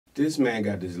This man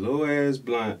got this little ass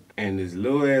blunt and this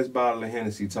little ass bottle of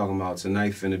Hennessy talking about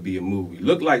tonight finna be a movie.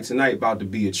 Look like tonight about to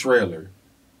be a trailer.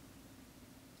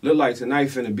 Look like tonight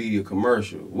finna be a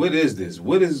commercial. What is this?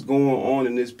 What is going on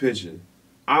in this picture?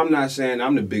 I'm not saying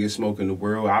I'm the biggest smoker in the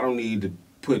world. I don't need to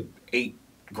put 8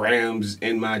 grams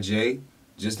in my J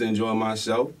just to enjoy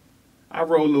myself. I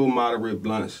roll little moderate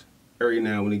blunts every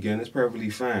now and again. It's perfectly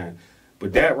fine.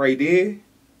 But that right there,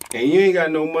 and you ain't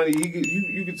got no money,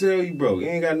 you can tell he broke. He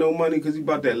ain't got no money because he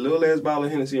bought that little ass bottle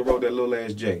of Hennessy and wrote that little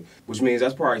ass J, which means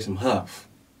that's probably some huff.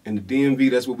 In the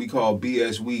DMV, that's what we call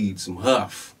BS weed, some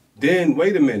huff. Then,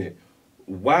 wait a minute,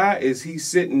 why is he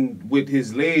sitting with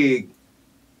his leg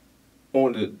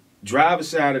on the driver's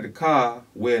side of the car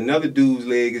where another dude's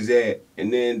leg is at,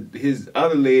 and then his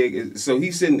other leg is, so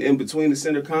he's sitting in between the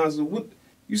center console? What,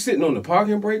 you sitting on the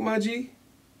parking brake, my G?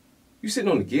 You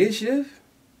sitting on the gear shift?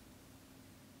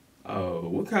 Oh,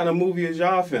 what kind of movie is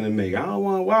y'all finna make? I don't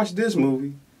want to watch this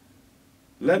movie.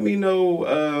 Let me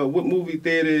know what movie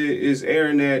theater is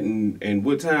airing at and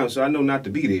what time so I know not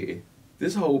to be there.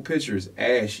 This whole picture is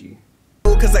ashy.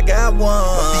 Cause I got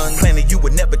one. Planning you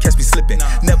would never catch me slipping.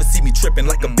 Never see me tripping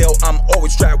like a belt. I'm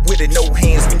always strapped with it. No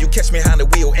hands when you catch me behind the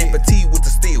wheel. And fatigue with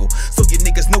the steel. So you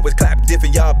niggas know it's clap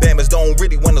different. Y'all bammers don't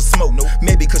really wanna smoke.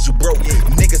 Maybe cause you broke.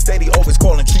 Niggas steady always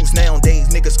calling truths nowadays.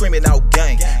 Niggas screaming out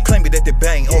gang. Claiming that they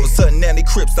bang. All of a sudden now they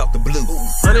crips out the blue.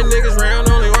 100 niggas round,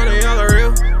 only one of y'all are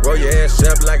real. Roll your ass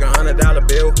up like $100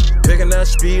 bill. Picking up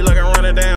speed like I'm running down.